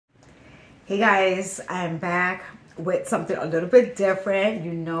Hey guys, I'm back with something a little bit different.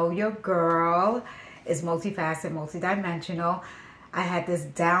 You know your girl is multifaceted, multidimensional. I had this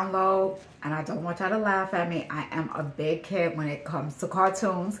download, and I don't want y'all to laugh at me. I am a big kid when it comes to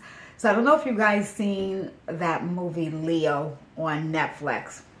cartoons. So I don't know if you guys seen that movie Leo on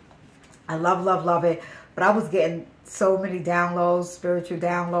Netflix. I love it. But I was getting so many downloads, spiritual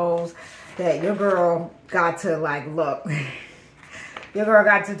downloads, that your girl got to like, look. Your girl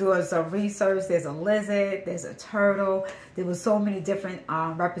got to doing some research. There's a lizard, there's a turtle. There was so many different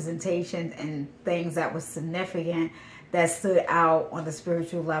representations and things that was significant that stood out on the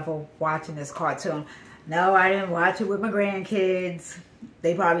spiritual level watching this cartoon. No, I didn't watch it with my grandkids.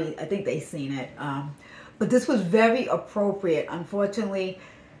 They probably, I think they seen it. But this was very appropriate. Unfortunately,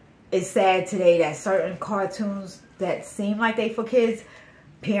 it's sad today that certain cartoons that seem like they for kids,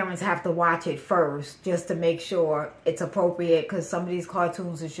 parents have to watch it first just to make sure it's appropriate, because some of these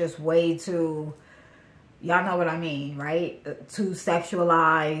cartoons is just way too, y'all know what I mean, right? Too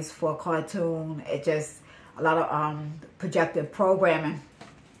sexualized for a cartoon. It just, a lot of projected programming.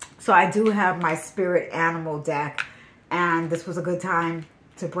 So I do have my spirit animal deck, and this was a good time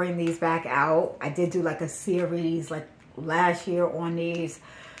to bring these back out. I did do like a series like last year on these.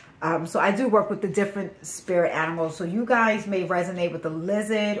 So I do work with the different spirit animals. So you guys may resonate with the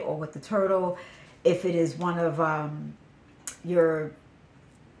lizard or with the turtle if it is one of your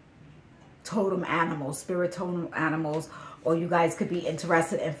totem animals, spirit totem animals. Or you guys could be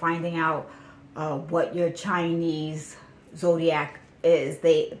interested in finding out what your Chinese zodiac is.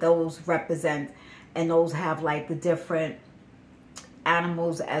 Those represent, and those have like the different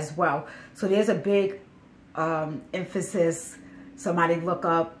animals as well. So there's a big emphasis. Somebody look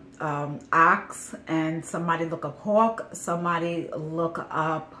up ox, and somebody look up hawk, somebody look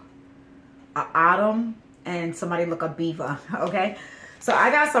up autumn, and somebody look up beaver. Okay, so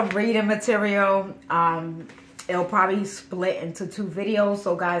I got some reading material. It'll probably split into 2 videos.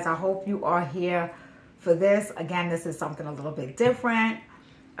 So guys, I hope you are here for this. Again, this is something a little bit different.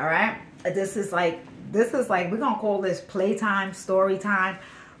 All right, this is like we're gonna call this playtime, story time,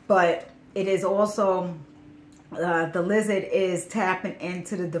 but it is also the lizard is tapping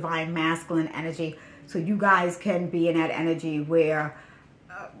into the divine masculine energy. So you guys can be in that energy where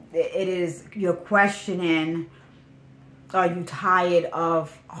it is, you're questioning, are you tired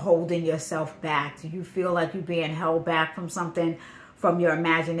of holding yourself back? Do you feel like you're being held back from something, from your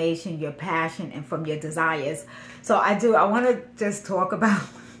imagination, your passion, and from your desires? So I want to just talk about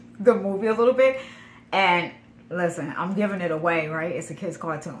the movie a little bit. And listen, I'm giving it away, right? It's a kid's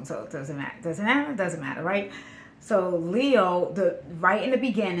cartoon, so it doesn't matter. Doesn't matter, right? So Leo, right in the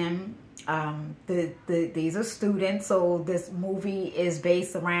beginning, these are students. So this movie is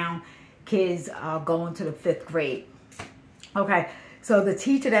based around kids going to the 5th grade. Okay, so the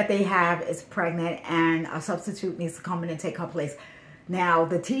teacher that they have is pregnant, and a substitute needs to come in and take her place. Now,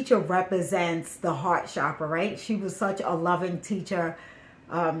 the teacher represents the heart chakra, right? She was such a loving teacher,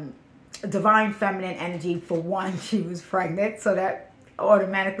 divine feminine energy. For one, she was pregnant, so that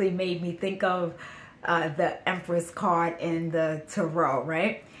automatically made me think of the Empress card in the tarot,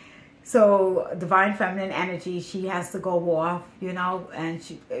 right? So divine feminine energy, she has to go off, you know, and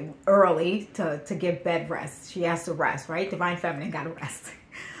she early to get bed rest. She has to rest, right? Divine feminine got to rest.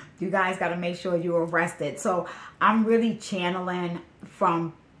 You guys got to make sure you are rested. So I'm really channeling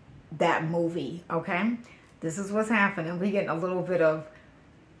from that movie, okay? This is what's happening. We're getting a little bit of,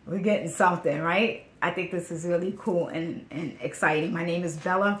 we're getting something, right? I think this is really cool and exciting. My name is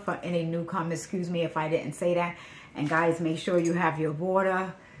Bella. For any newcomer, excuse me if I didn't say that. And guys, make sure you have your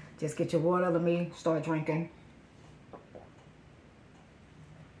water. Just get your water. Let me start drinking.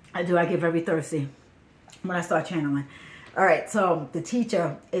 I get very thirsty when I start channeling. All right, so the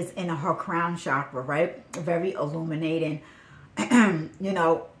teacher is in her crown chakra, right? Very illuminating, you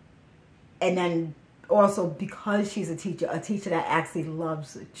know. And then also, because she's a teacher that actually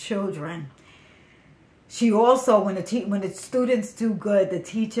loves children. She also, when the students do good, the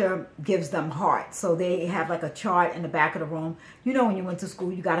teacher gives them hearts. So they have like a chart in the back of the room. You know, when you went to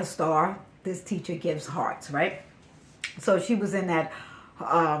school, you got a star. This teacher gives hearts, right? So she was in that,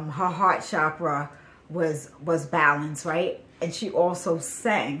 her heart chakra was balanced, right? And she also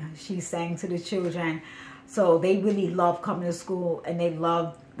sang. She sang to the children. So they really love coming to school, and they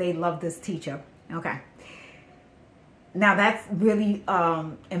love this teacher. Okay. Now that's really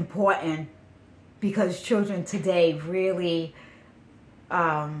important, because children today really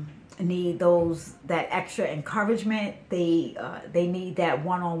need that extra encouragement. They need that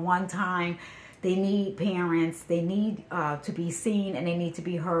one-on-one time. They need parents. They need to be seen, and they need to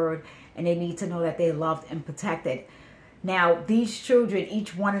be heard, and they need to know that they're loved and protected. Now, these children,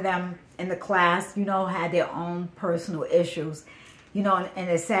 each one of them in the class, you know, had their own personal issues. You know, and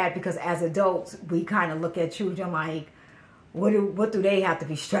it's sad because as adults, we kind of look at children like, what do they have to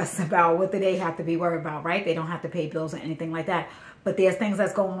be stressed about? What do they have to be worried about, right? They don't have to pay bills or anything like that. But there's things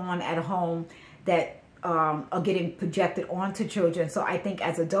that's going on at home that are getting projected onto children. So I think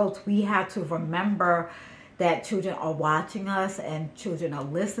as adults, we have to remember that children are watching us and children are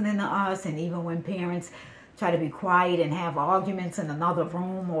listening to us. And even when parents try to be quiet and have arguments in another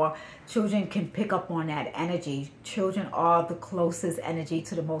room, or children can pick up on that energy. Children are the closest energy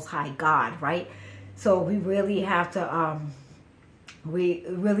to the Most High God, right? So we really have to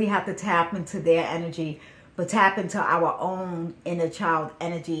tap into their energy, but tap into our own inner child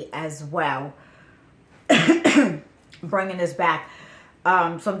energy as well. Bringing this back.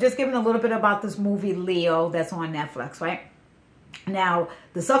 So I'm just giving a little bit about this movie Leo that's on Netflix, right? Now,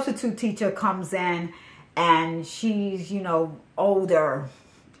 the substitute teacher comes in and she's, you know, older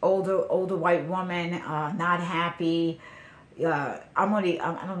white woman, not happy. I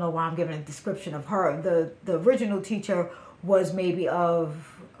don't know why I'm giving a description of her. The original teacher was maybe of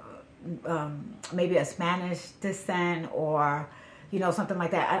maybe a Spanish descent, or you know, something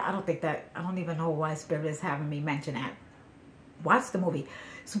like that. I don't even know why Spirit is having me mention that. Watch the movie.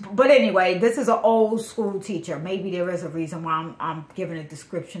 So, but anyway, this is an old school teacher. Maybe there is a reason why I'm giving a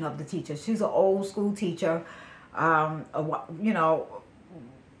description of the teacher. She's an old school teacher, you know,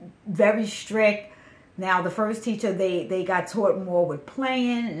 very strict. Now, the first teacher, they got taught more with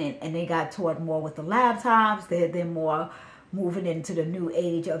playing, and they got taught more with the laptops. They're more moving into the new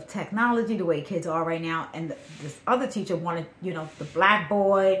age of technology, the way kids are right now. And this other teacher wanted, you know, the black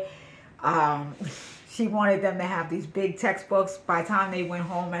boy. She wanted them to have these big textbooks. By the time they went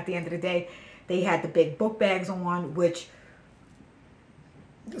home at the end of the day, they had the big book bags on, which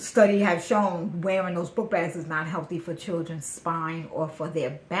study have shown wearing those book bags is not healthy for children's spine or for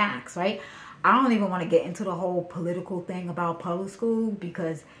their backs, right? I don't even want to get into the whole political thing about public school,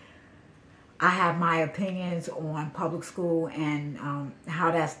 because I have my opinions on public school and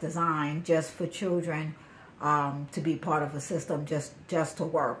how that's designed just for children to be part of a system just to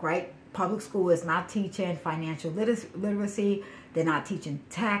work, right? Public school is not teaching financial literacy. They're not teaching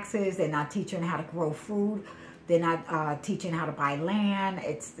taxes. They're not teaching how to grow food. They're not teaching how to buy land.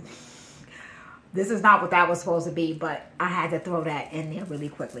 This is not what that was supposed to be, but I had to throw that in there really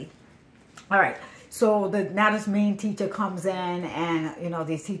quickly. All right. So now this main teacher comes in, and you know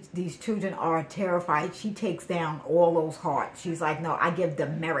these children are terrified. She takes down all those hearts. She's like, no, I give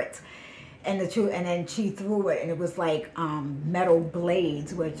them merit. And then she threw it, and it was like metal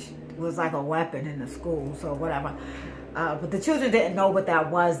blades, which was like a weapon in the school. So whatever. But the children didn't know what that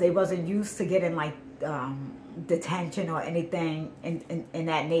was. They wasn't used to getting like detention or anything in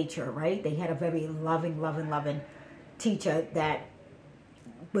that nature, right? They had a very loving teacher that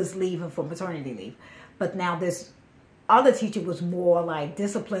was leaving for maternity leave. But now this other teacher was more like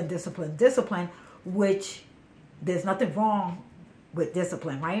discipline, which there's nothing wrong with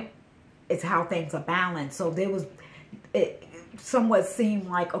discipline, right? It's how things are balanced. So it somewhat seemed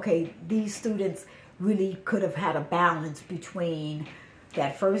like, okay, these students really could have had a balance between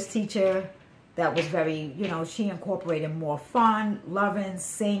that first teacher that was very, you know, she incorporated more fun, loving,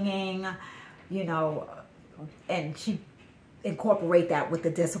 singing, you know, and she incorporate that with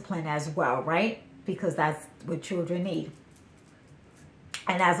the discipline as well, right? Because that's what children need.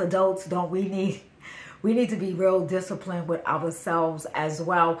 And as adults, we need to be real disciplined with ourselves as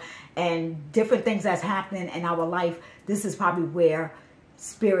well. And different things that's happening in our life, this is probably where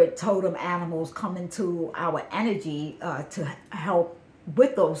spirit totem animals come into our energy to help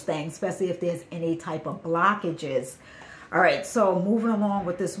with those things, especially if there's any type of blockages. All right, so moving along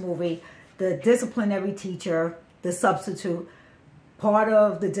with this movie, the disciplinary teacher, the substitute, part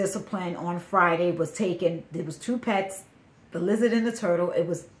of the discipline on Friday was taken. There was two pets, the lizard and the turtle.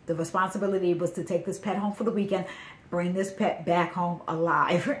 The responsibility was to take this pet home for the weekend, bring this pet back home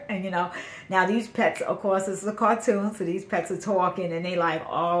alive. And you know, now these pets, of course, this is a cartoon, so these pets are talking, and they like,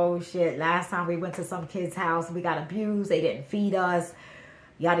 oh shit, last time we went to some kid's house, we got abused, they didn't feed us,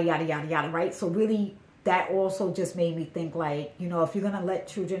 yada yada yada yada, right? So really, that also just made me think, like, you know, if you're gonna let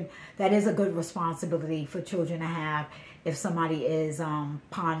children, that is a good responsibility for children to have. If somebody is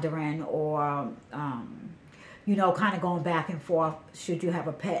pondering or you know, kind of going back and forth, should you have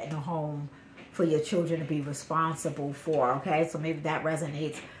a pet in the home for your children to be responsible for? Okay, so maybe that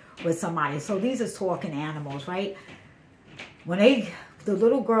resonates with somebody. So these are talking animals, right? When the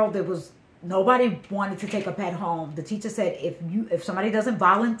little girl, nobody wanted to take a pet home. The teacher said, if somebody doesn't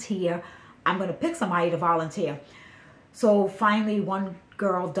volunteer, I'm going to pick somebody to volunteer. So finally, one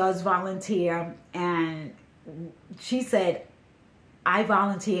girl does volunteer, and she said, I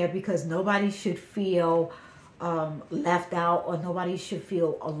volunteer because nobody should feel left out, or nobody should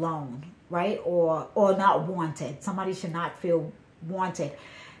feel alone, right? Or not wanted. Somebody should not feel wanted.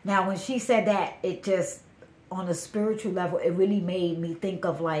 Now, when she said that, it just, on a spiritual level, it really made me think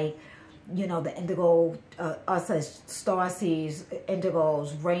of, like, you know, the indigo, us as starseeds,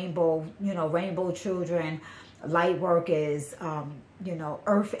 indigos, rainbow, you know, rainbow children, light workers, you know,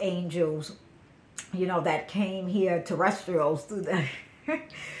 earth angels, you know, that came here, terrestrials,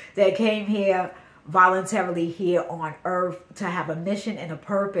 that came here voluntarily here on earth to have a mission and a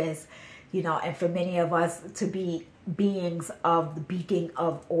purpose, you know, and for many of us to be beings of the beacon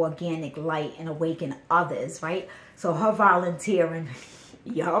of organic light and awaken others, right? So her volunteering,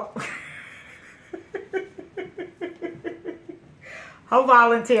 yup. Her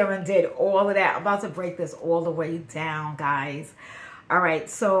volunteering did all of that. I'm about to break this all the way down, guys. All right,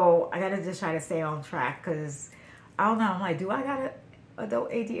 so I gotta just try to stay on track, because I don't know. I'm like, do I got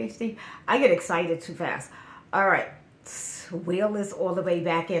adult ADHD? I get excited too fast. All right, wheel this all the way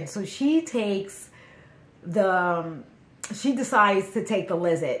back in. So she takes she decides to take the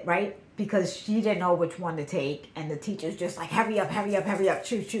lizard, right? Because she didn't know which one to take, and the teacher's just like, hurry up, hurry up, hurry up,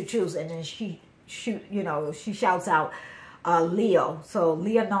 choose, choose, choose. And then she shouts out Leo. So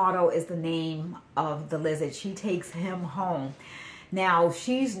Leonardo is the name of the lizard. She takes him home. Now,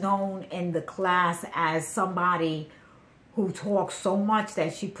 she's known in the class as somebody who talks so much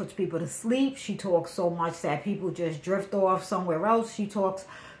that she puts people to sleep. She talks so much that people just drift off somewhere else. She talks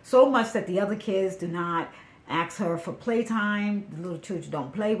so much that the other kids do not ask her for playtime. The little children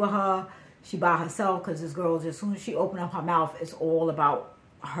don't play with her. She by herself, because this girl, as soon as she opens up her mouth, it's all about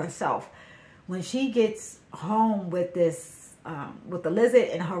herself. When she gets home with this, with the lizard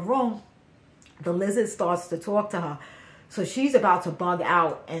in her room, the lizard starts to talk to her. So she's about to bug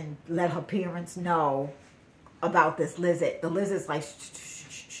out and let her parents know about this lizard. The lizard's like, shh, shh,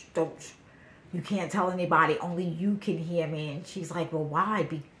 shh, shh, don't, you can't tell anybody, only you can hear me. And she's like, well, why?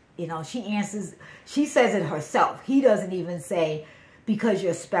 You know, she answers, she says it herself. He doesn't even say, because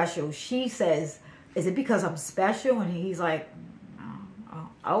you're special. She says, is it because I'm special? And he's like, oh,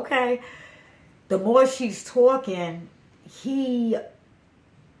 okay. The more she's talking, he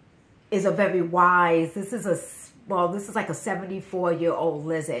is a very wise, this is like a 74-year-old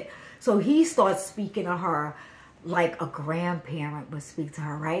lizard. So he starts speaking to her like a grandparent would speak to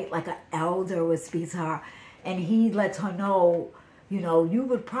her, right? Like an elder would speak to her. And he lets her know, you know, you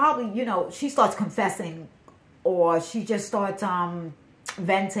would probably, you know, she starts confessing, or she just starts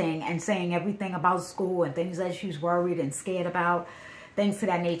venting and saying everything about school and things that she's worried and scared about, things to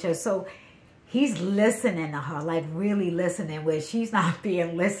that nature. So he's listening to her, like really listening, where she's not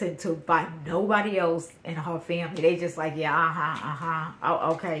being listened to by nobody else in her family. They just like, yeah,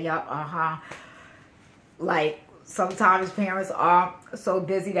 oh, okay, yep, Like, sometimes parents are so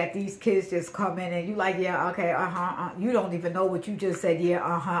busy that these kids just come in and you like, yeah, okay, You don't even know what you just said,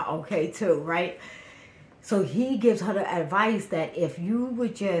 yeah, okay, too, right? So he gives her the advice that if you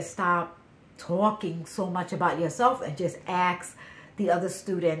would just stop talking so much about yourself and just ask the other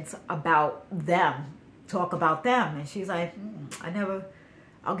students about them, talk about them. And she's like,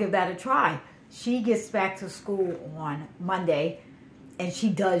 I'll give that a try. She gets back to school on Monday and she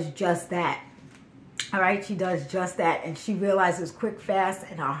does just that. All right, she does just that. And she realizes quick, fast,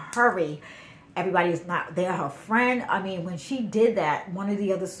 in a hurry, everybody is not there. Her friend, I mean, when she did that, one of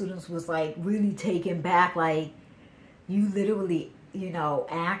the other students was like really taken back, like, you literally, you know,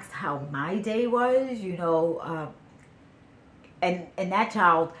 asked how my day was, you know, and that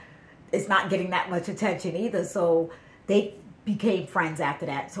child is not getting that much attention either. So they became friends after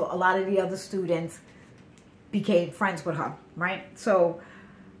that. So a lot of the other students became friends with her, right? So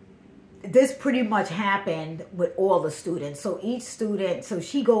this pretty much happened with all the students. So each student, so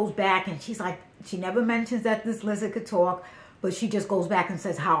she goes back and she's like, she never mentions that this lizard could talk, but she just goes back and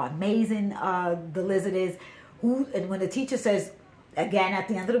says how amazing the lizard is. And when the teacher says, again, at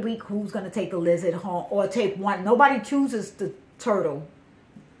the end of the week, who's going to take the lizard home or take one? Nobody chooses the turtle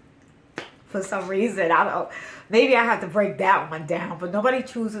for some reason. I don't know. Maybe I have to break that one down, but nobody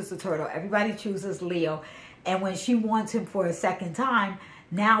chooses the turtle. Everybody chooses Leo. And when she wants him for a second time,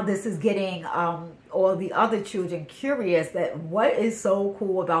 now this is getting all the other children curious that what is so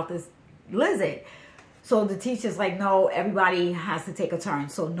cool about this lizard. So the teacher's like, no, everybody has to take a turn.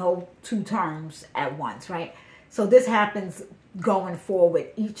 So no 2 turns at once, right? So this happens going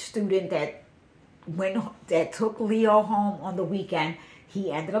forward. Each student that took Leo home on the weekend,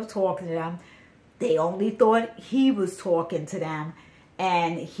 he ended up talking to them. They only thought he was talking to them.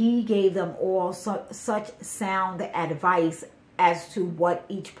 And he gave them all such sound advice as to what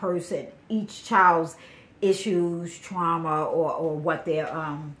each child's issues, trauma, or what their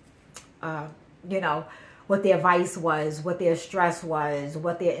you know, what their vice was, what their stress was,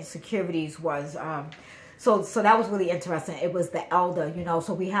 what their insecurities was. So that was really interesting. It was the elder, you know.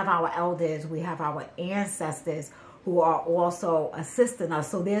 So we have our elders, we have our ancestors who are also assisting us.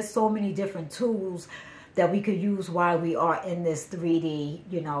 So there's so many different tools that we could use while we are in this 3D.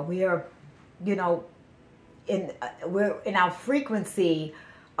 You know, we are, you know, we're in our frequency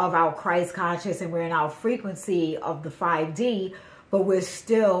of our Christ conscious, and we're in our frequency of the 5D, but we're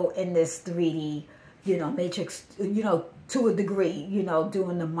still in this 3D, you know, matrix, you know, to a degree, you know,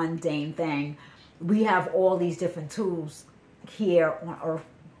 doing the mundane thing. We have all these different tools here on Earth.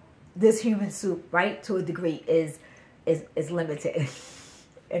 This human suit, right, to a degree is limited.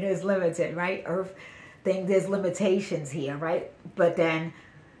 It is limited, right? Earth thing, there's limitations here, right? But then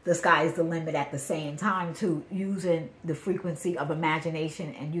the sky is the limit at the same time, too, using the frequency of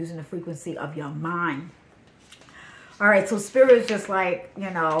imagination and using the frequency of your mind. All right, so Spirit just like, you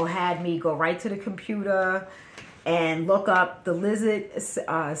know, had me go right to the computer and look up the lizard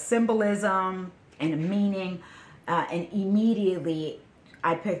symbolism and the meaning. And immediately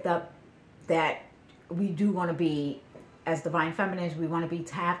I picked up that we do want to be, as divine feminines, we want to be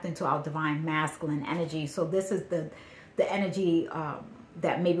tapped into our divine masculine energy. So this is the energy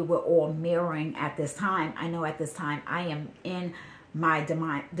that maybe we're all mirroring at this time. I know at this time I am in my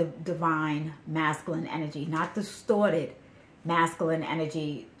divine masculine energy, not distorted masculine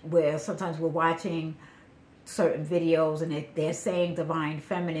energy, where sometimes we're watching certain videos and they're saying divine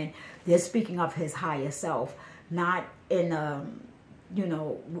feminine. They're speaking of his higher self, not in you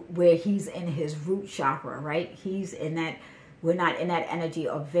know, where he's in his root chakra, right? He's in that. We're not in that energy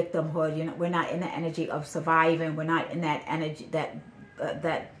of victimhood. You know, we're not in the energy of surviving. We're not in that energy, that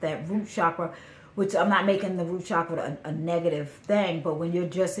root chakra, which I'm not making the root chakra a negative thing, but when you're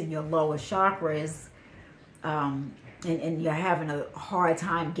just in your lower chakras, and you're having a hard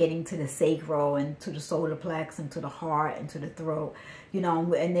time getting to the sacral and to the solar plex and to the heart and to the throat, you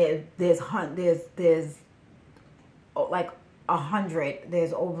know, and there's like 100,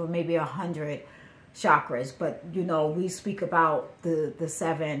 there's over maybe 100 chakras, but you know, we speak about the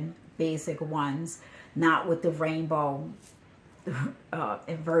 7 basic ones, not with the rainbow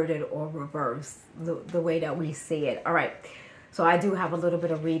inverted or reversed, the way that we see it. All right, so I do have a little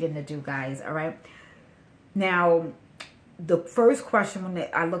bit of reading to do, guys. All right, now the first question, when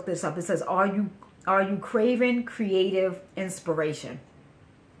I looked this up, it says, are you craving creative inspiration?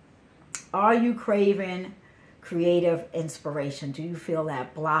 Are you craving creative inspiration? Do you feel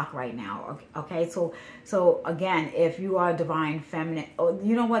that block right now? Okay, so again, if you are divine feminine, oh,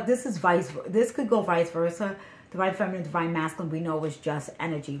 you know what, this could go vice versa. Divine feminine, divine masculine, we know is just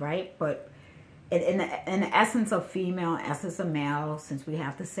energy, right? But in the essence of female, essence of male, since we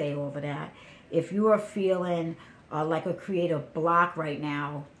have to say all of that, if you are feeling like a creative block right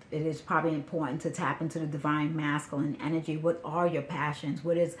now, it is probably important to tap into the divine masculine energy. What are your passions?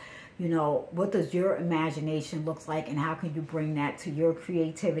 What is, you know, what does your imagination look like, and how can you bring that to your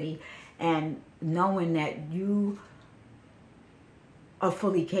creativity? And knowing that you are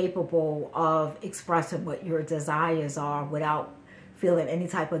fully capable of expressing what your desires are without feeling any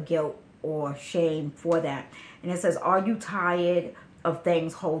type of guilt or shame for that. And it says, are you tired of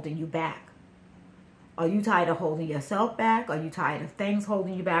things holding you back? Are you tired of holding yourself back? Are you tired of things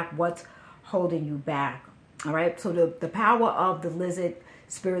holding you back? What's holding you back? All right, so the power of the lizard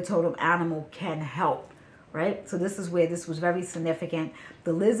spirit totem animal can help, right? So this is where this was very significant.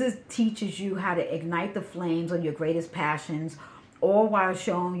 The lizard teaches you how to ignite the flames on your greatest passions, all while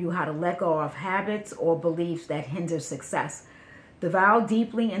showing you how to let go of habits or beliefs that hinder success. Delve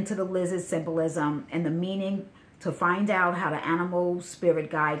deeply into the lizard symbolism and the meaning to find out how the animal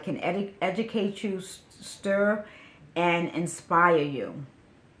spirit guide can educate you, stir, and inspire you.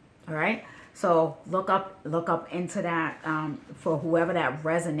 All right? So look up into that for whoever that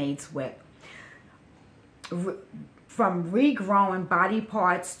resonates with. From regrowing body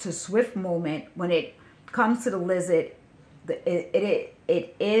parts to swift movement, when it comes to the lizard,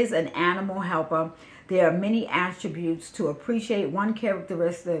 it is an animal helper. There are many attributes to appreciate. One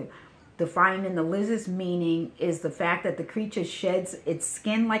characteristic defining the lizard's meaning is the fact that the creature sheds its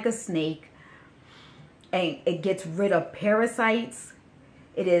skin like a snake, and it gets rid of parasites.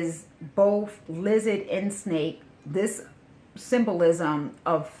 It is both lizard and snake. This symbolism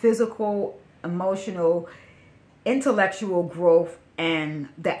of physical, emotional, intellectual growth, and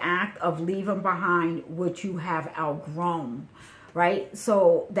the act of leaving behind what you have outgrown, right?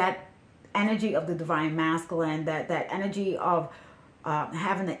 So that energy of the divine masculine, that energy of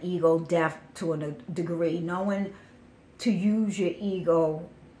having an ego death to a degree, knowing to use your ego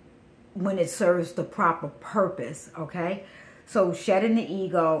when it serves the proper purpose, okay? So shedding the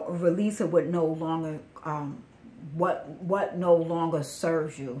ego, release it with no longer, what no longer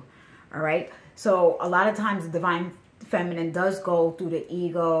serves you, all right? So a lot of times the divine feminine does go through the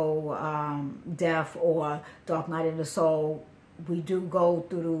ego, death, or dark night of the soul. We do go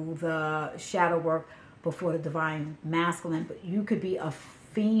through the shadow work before the divine masculine, but you could be a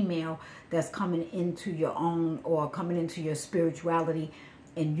female that's coming into your own or coming into your spirituality,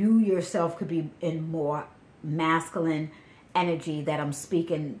 and you yourself could be in more masculine energy that I'm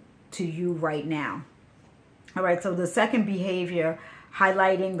speaking to you right now. All right, so the second behavior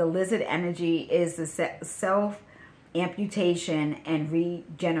highlighting the lizard energy is the self-amputation and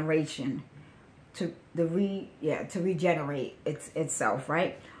regeneration. To regenerate itself,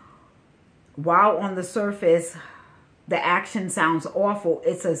 right? While on the surface, the action sounds awful,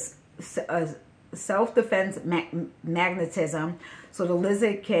 it's a self-defense magnetism, so the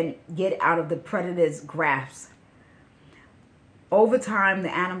lizard can get out of the predator's grasp. Over time,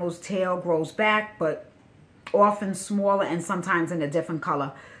 the animal's tail grows back, but often smaller and sometimes in a different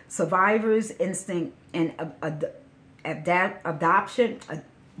color. Survivor's instinct and adoption.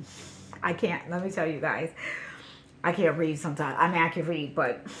 I can't, let me tell you guys, I can't read sometimes. I mean, I can read,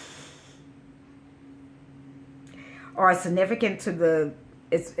 but are significant to the,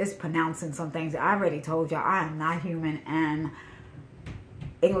 it's pronouncing some things. I already told y'all I am not human and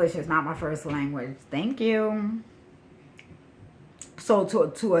English is not my first language. Thank you. So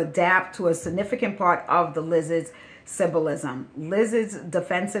to adapt to a significant part of the lizard's symbolism. Lizard's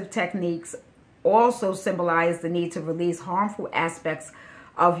defensive techniques also symbolize the need to release harmful aspects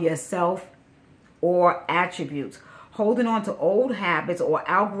of yourself or attributes. Holding on to old habits or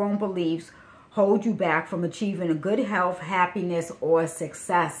outgrown beliefs hold you back from achieving a good health, happiness, or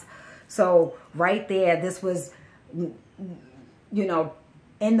success. So right there, this was, you know,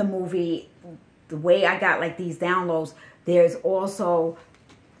 in the movie, the way I got like these downloads, there's also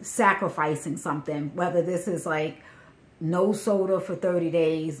sacrificing something, whether this is like no soda for 30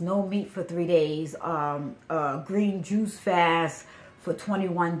 days, no meat for 3 days, green juice fast for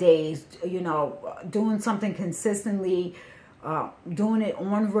 21 days, you know, doing something consistently, doing it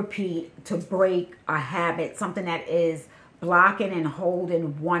on repeat to break a habit, something that is blocking and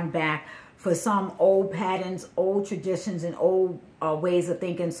holding one back for some old patterns, old traditions, and old ways of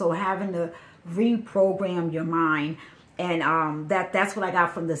thinking. So having to reprogram your mind. And that's what I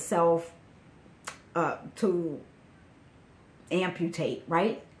got from the self to amputate,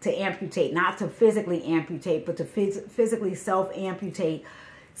 right? To amputate, not to physically amputate, but to physically self-amputate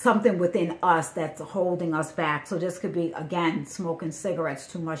something within us that's holding us back. So this could be, again, smoking cigarettes,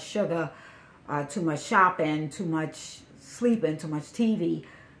 too much sugar, too much shopping, too much sleeping, too much TV,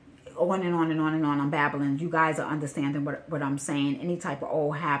 on and on and on and on. I'm babbling. You guys are understanding what I'm saying. Any type of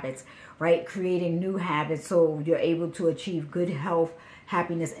old habits, right? Creating new habits so you're able to achieve good health,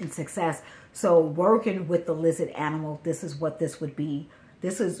 happiness, and success. So working with the lizard animal, this is what this would be.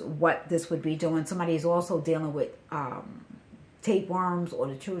 This is what this would be doing. Somebody is also dealing with tapeworms, or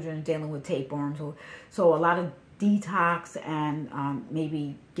the children dealing with tapeworms. So a lot of detox and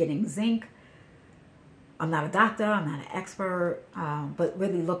maybe getting zinc. I'm not a doctor, I'm not an expert, but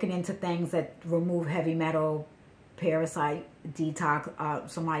really looking into things that remove heavy metal, parasite, detox.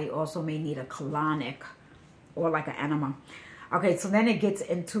 Somebody also may need a colonic or like an enema. Okay, so then it gets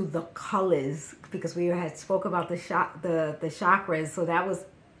into the colors, because we had spoke about the chakras. So that was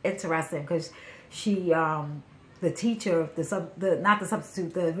interesting because she, the teacher, not the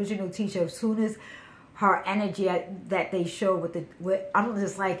substitute, the original teacher, as soon as her energy that they show with I'm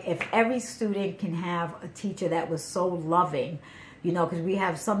just like, if every student can have a teacher that was so loving, you know, because we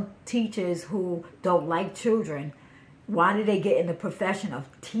have some teachers who don't like children. Why did they get in the profession of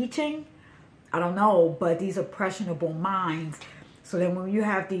teaching? I don't know, but these are impressionable minds. So then when you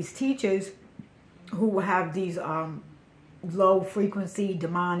have these teachers who have these low frequency,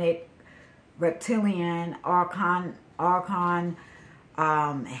 demonic, reptilian, archon,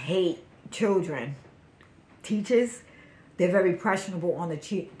 hate children, teachers, they're very impressionable on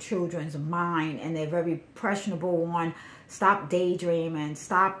the children's mind, and they're very impressionable on stop daydreaming,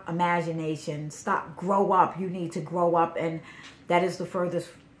 stop imagination, grow up. You need to grow up, and that is the furthest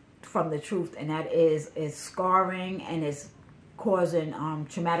from the truth, and that is scarring, and is causing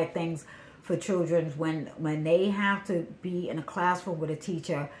traumatic things for children when they have to be in a classroom with a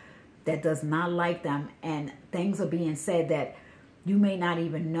teacher that does not like them, and things are being said that you may not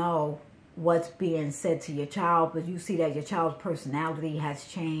even know what's being said to your child, but you see that your child's personality has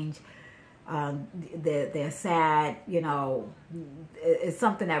changed. They're sad, you know. It's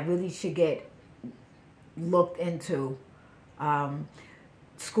something that really should get looked into.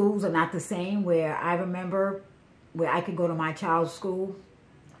 schools are not the same. Where I remember where I could go to my child's school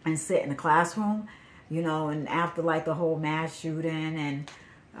and sit in the classroom, you know, and after like the whole mass shooting and,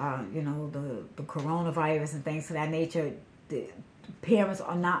 you know, the coronavirus and things of that nature, the parents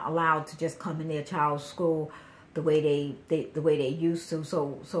are not allowed to just come in their child's school the way they used to.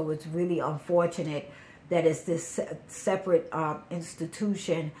 So it's really unfortunate that it's this separate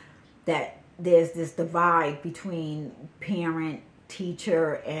institution, that there's this divide between parent,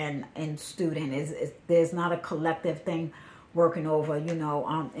 teacher, and student. There's not a collective thing working over, you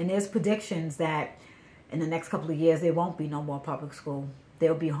know. And there's predictions that in the next couple of years there won't be no more public school.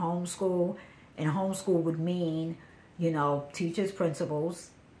 There'll be homeschool, and homeschool would mean, you know, teachers, principals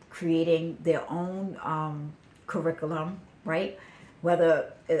creating their own curriculum, right?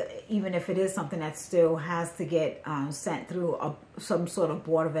 Whether, even if it is something that still has to get sent through some sort of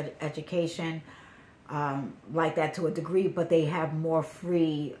board of education, like that to a degree, but they have more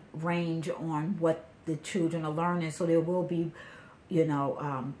free range on what the children are learning. So there will be, you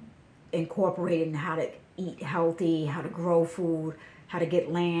know, incorporating how to eat healthy, how to grow food, how to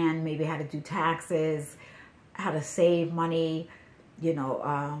get land, maybe how to do taxes, how to save money, you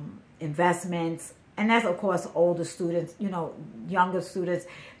know, investments. And that's, of course, older students, you know, younger students,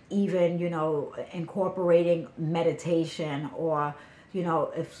 even, you know, incorporating meditation, or, you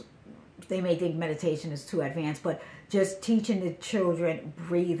know, if they may think meditation is too advanced, but just teaching the children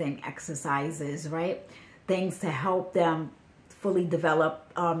breathing exercises, right? Things to help them fully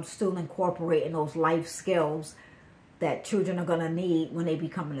develop, still incorporating those life skills that children are going to need when they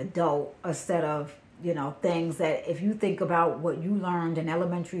become an adult, instead of, you know, things that, if you think about what you learned in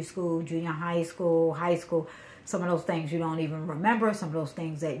elementary school, junior high school, some of those things you don't even remember, some of those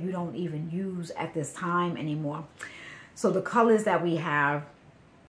things that you don't even use at this time anymore. So the colors that we have